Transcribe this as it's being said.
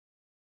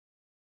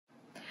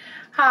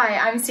Hi,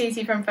 I'm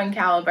Staci from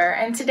Caliber,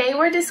 and today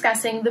we're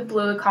discussing the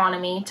blue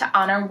economy to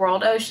honor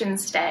World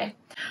Oceans Day.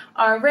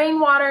 Our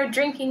rainwater,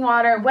 drinking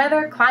water,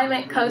 weather,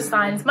 climate,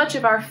 coastlines, much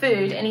of our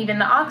food, and even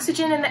the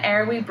oxygen in the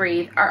air we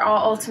breathe are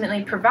all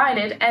ultimately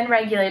provided and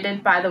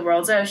regulated by the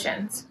world's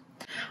oceans.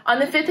 On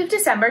the 5th of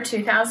December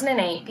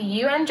 2008, the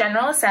UN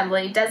General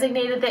Assembly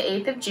designated the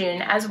 8th of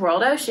June as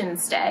World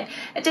Oceans Day,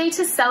 a day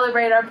to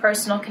celebrate our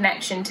personal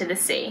connection to the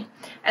sea,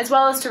 as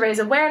well as to raise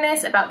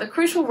awareness about the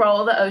crucial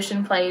role the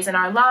ocean plays in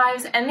our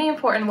lives and the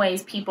important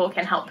ways people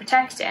can help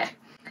protect it.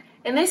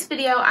 In this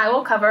video, I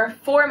will cover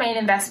 4 main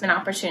investment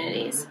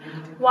opportunities.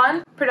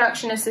 1.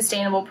 Production of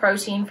sustainable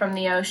protein from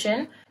the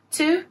ocean.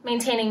 2.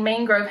 Maintaining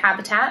mangrove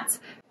habitats.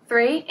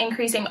 3.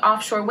 Increasing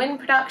offshore wind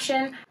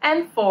production.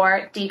 And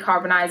 4.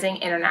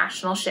 Decarbonising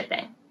international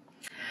shipping.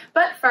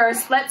 But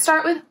first, let's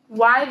start with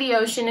why the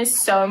ocean is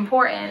so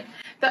important.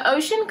 The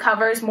ocean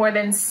covers more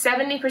than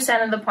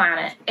 70% of the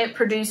planet. It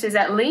produces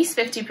at least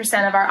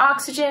 50% of our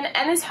oxygen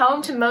and is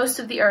home to most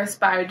of the Earth's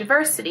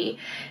biodiversity.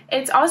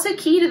 It's also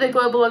key to the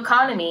global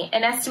economy.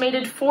 An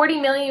estimated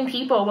 40 million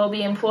people will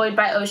be employed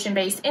by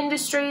ocean-based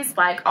industries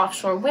like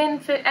offshore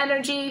wind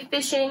energy,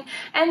 fishing,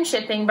 and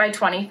shipping by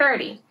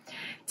 2030.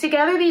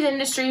 Together, these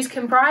industries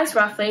comprise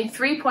roughly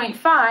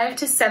 3.5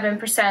 to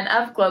 7%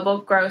 of global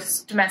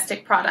gross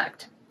domestic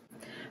product.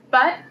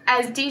 But,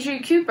 as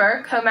Deidre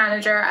Cooper,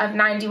 co-manager of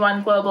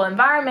 91 Global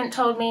Environment,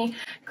 told me,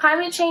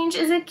 climate change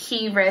is a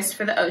key risk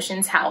for the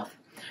ocean's health,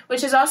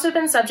 which has also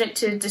been subject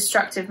to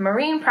destructive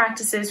marine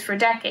practices for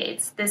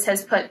decades. This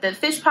has put the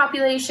fish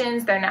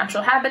populations, their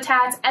natural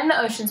habitats, and the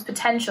ocean's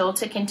potential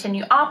to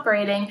continue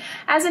operating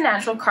as a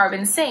natural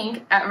carbon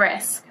sink at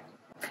risk.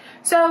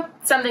 So,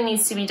 something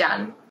needs to be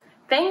done.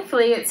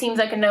 Thankfully, it seems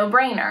like a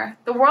no-brainer.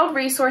 The World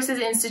Resources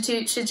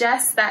Institute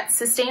suggests that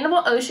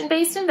sustainable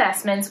ocean-based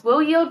investments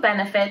will yield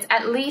benefits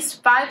at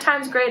least 5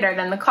 times greater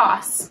than the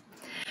costs.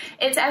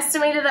 It's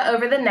estimated that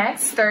over the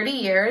next 30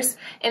 years,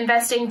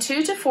 investing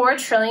 $2 to $4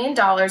 trillion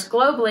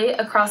globally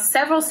across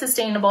several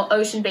sustainable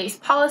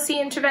ocean-based policy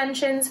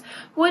interventions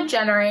would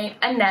generate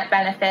a net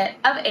benefit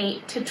of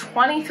 $8 to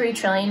 $23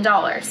 trillion.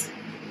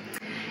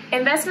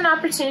 Investment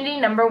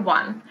opportunity number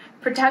 1,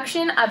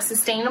 production of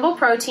sustainable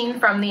protein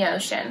from the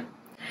ocean.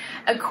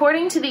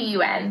 According to the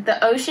UN,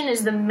 the ocean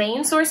is the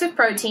main source of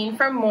protein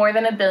for more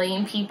than 1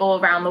 billion people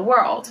around the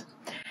world.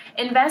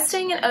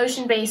 Investing in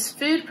ocean-based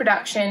food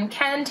production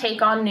can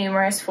take on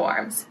numerous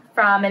forms,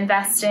 from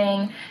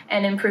investing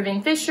in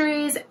improving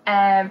fisheries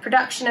and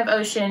production of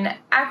ocean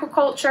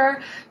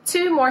aquaculture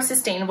to more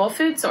sustainable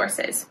food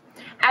sources.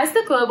 As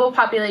the global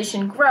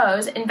population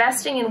grows,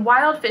 investing in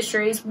wild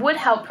fisheries would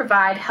help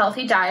provide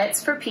healthy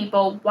diets for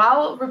people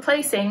while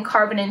replacing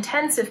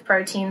carbon-intensive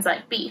proteins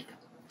like beef.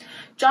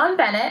 John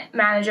Bennett,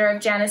 manager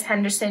of Janus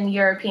Henderson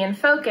European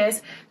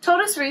Focus,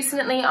 told us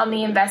recently on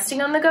the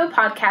Investing on the Go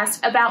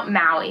podcast about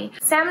Maui,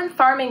 salmon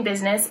farming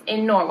business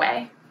in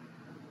Norway.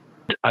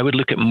 I would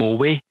look at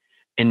Mowi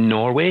in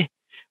Norway,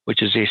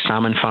 which is a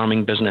salmon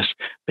farming business,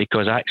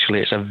 because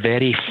actually it's a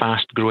very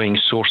fast-growing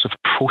source of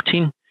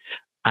protein.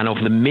 And of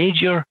the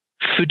major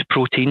food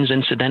proteins,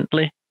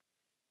 incidentally,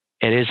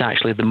 it is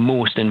actually the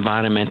most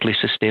environmentally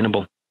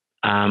sustainable.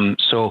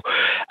 So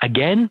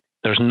again,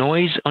 there's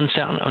noise,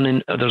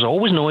 there's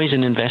always noise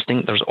in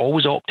investing, there's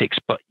always optics,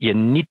 but you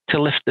need to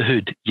lift the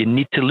hood. You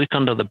need to look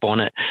under the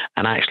bonnet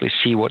and actually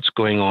see what's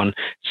going on.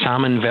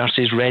 Salmon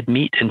versus red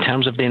meat, in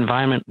terms of the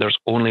environment, there's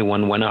only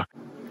one winner.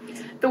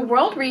 The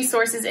World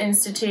Resources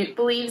Institute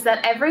believes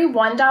that every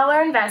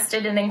 $1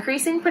 invested in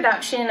increasing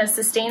production of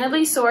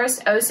sustainably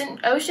sourced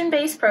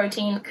ocean-based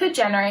protein could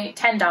generate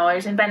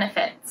 $10 in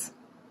benefits.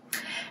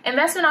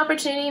 Investment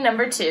opportunity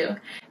number 2,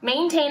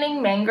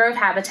 maintaining mangrove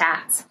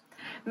habitats.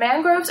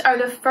 Mangroves are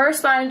the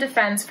first line of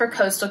defense for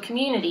coastal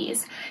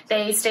communities.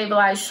 They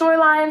stabilize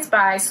shorelines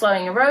by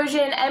slowing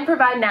erosion and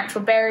provide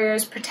natural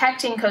barriers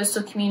protecting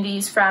coastal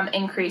communities from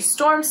increased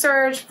storm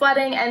surge,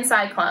 flooding, and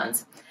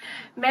cyclones.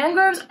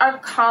 Mangroves are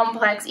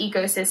complex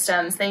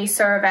ecosystems. They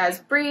serve as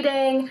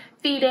breeding,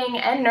 feeding,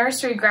 and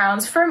nursery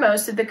grounds for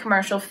most of the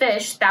commercial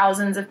fish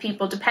thousands of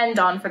people depend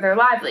on for their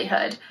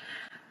livelihood.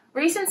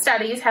 Recent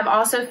studies have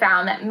also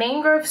found that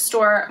mangroves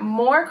store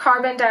more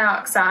carbon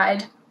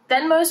dioxide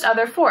than most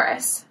other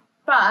forests.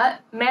 But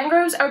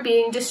mangroves are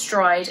being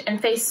destroyed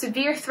and face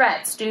severe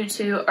threats due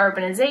to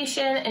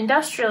urbanization,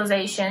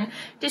 industrialization,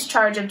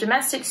 discharge of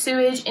domestic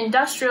sewage,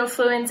 industrial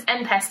effluents,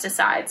 and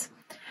pesticides.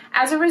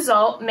 As a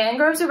result,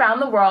 mangroves around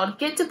the world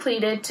get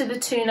depleted to the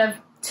tune of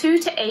 2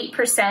 to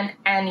 8%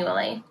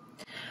 annually.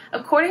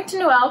 According to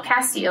Noel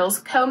Castiles,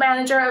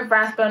 co-manager of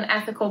Rathbone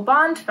Ethical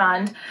Bond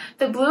Fund,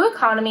 the blue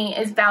economy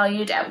is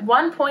valued at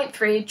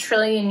 1.3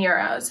 trillion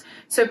euros.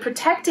 So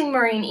protecting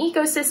marine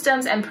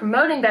ecosystems and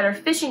promoting better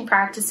fishing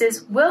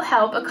practices will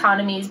help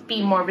economies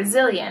be more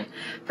resilient.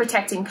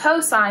 Protecting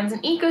coastlines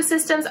and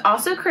ecosystems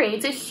also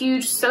creates a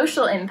huge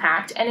social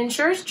impact and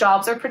ensures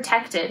jobs are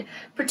protected,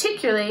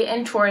 particularly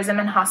in tourism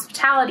and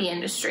hospitality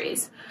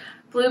industries.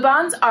 Blue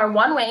bonds are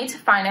one way to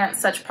finance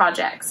such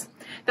projects.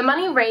 The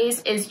money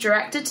raised is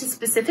directed to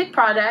specific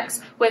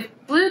projects with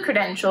blue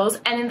credentials,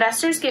 and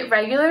investors get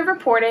regular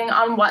reporting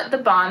on what the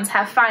bonds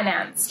have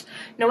financed.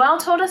 Noel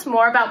told us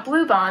more about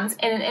blue bonds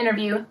in an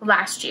interview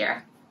last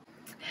year.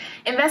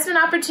 Investment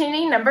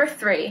opportunity number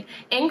 3,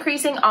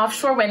 increasing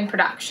offshore wind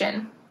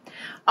production.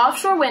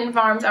 Offshore wind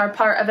farms are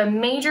part of a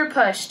major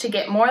push to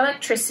get more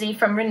electricity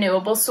from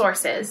renewable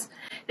sources.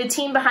 The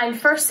team behind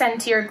First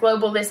Sentier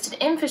Global Listed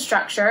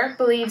Infrastructure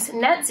believes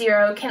net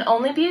zero can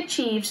only be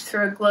achieved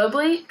through a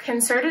globally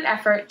concerted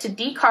effort to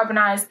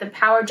decarbonize the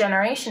power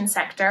generation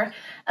sector,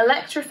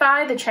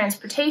 electrify the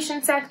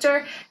transportation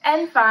sector,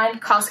 and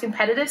find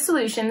cost-competitive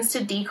solutions to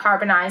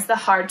decarbonize the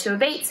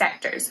hard-to-abate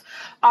sectors.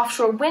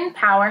 Offshore wind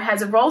power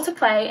has a role to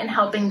play in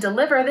helping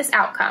deliver this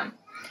outcome.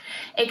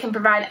 It can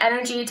provide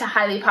energy to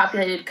highly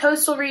populated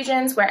coastal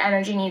regions where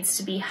energy needs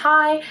to be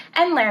high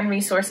and land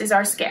resources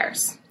are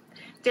scarce.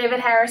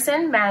 David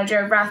Harrison, manager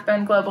of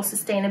Rathbone Global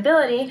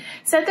Sustainability,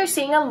 said they're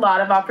seeing a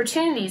lot of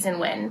opportunities in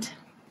wind.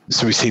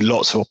 So we see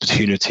lots of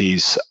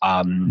opportunities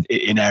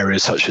in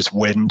areas such as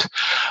wind.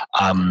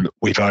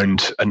 We've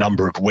owned a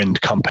number of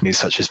wind companies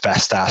such as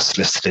Vestas,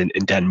 listed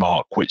in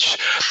Denmark, which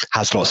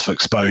has lots of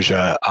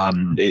exposure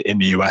in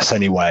the US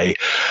anyway.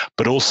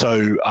 But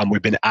also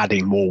we've been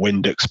adding more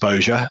wind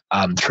exposure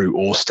through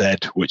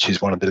Ørsted, which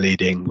is one of the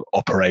leading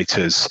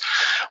operators.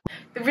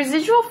 The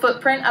residual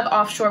footprint of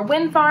offshore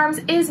wind farms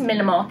is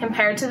minimal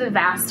compared to the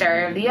vast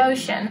area of the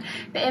ocean.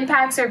 The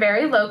impacts are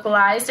very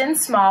localized and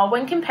small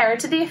when compared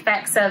to the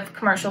effects of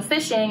commercial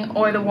fishing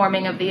or the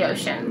warming of the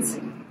oceans.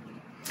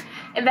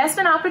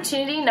 Investment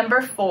opportunity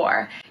number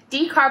 4,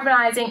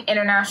 decarbonizing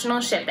international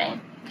shipping.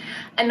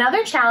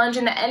 Another challenge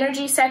in the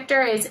energy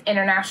sector is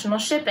international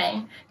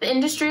shipping. The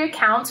industry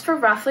accounts for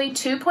roughly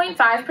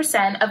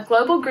 2.5% of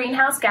global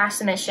greenhouse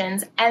gas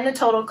emissions, and the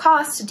total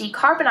cost to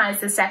decarbonize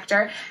the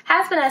sector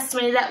has been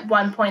estimated at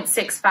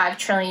 $1.65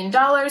 trillion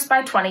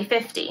by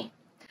 2050.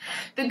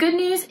 The good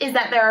news is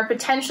that there are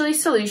potentially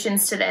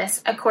solutions to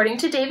this, according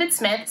to David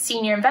Smith,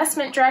 Senior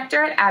Investment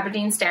Director at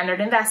Aberdeen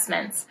Standard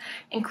Investments,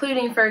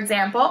 including, for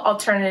example,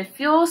 alternative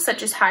fuels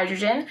such as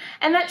hydrogen,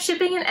 and that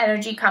shipping and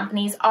energy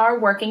companies are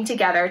working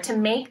together to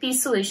make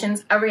these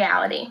solutions a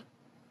reality.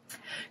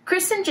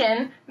 Kristen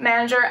Jin,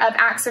 manager of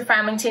AXA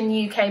Framington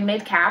UK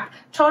Midcap,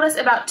 told us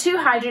about 2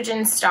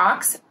 hydrogen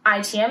stocks,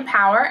 ITM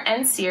Power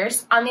and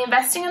Sears, on the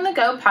Investing on the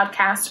Go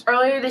podcast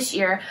earlier this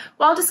year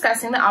while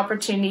discussing the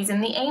opportunities in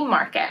the AIM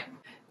market.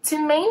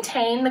 To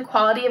maintain the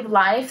quality of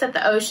life that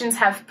the oceans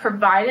have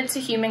provided to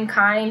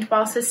humankind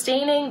while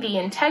sustaining the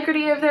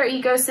integrity of their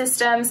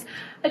ecosystems,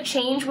 a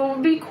change will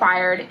be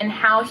required in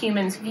how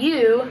humans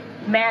view,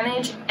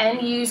 manage,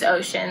 and use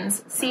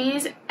oceans,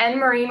 seas, and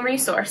marine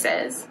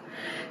resources.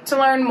 To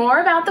learn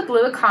more about the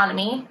blue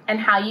economy and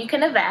how you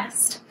can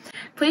invest,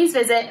 please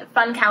visit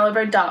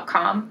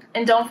funcaliber.com,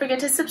 and don't forget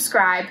to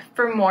subscribe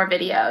for more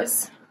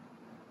videos.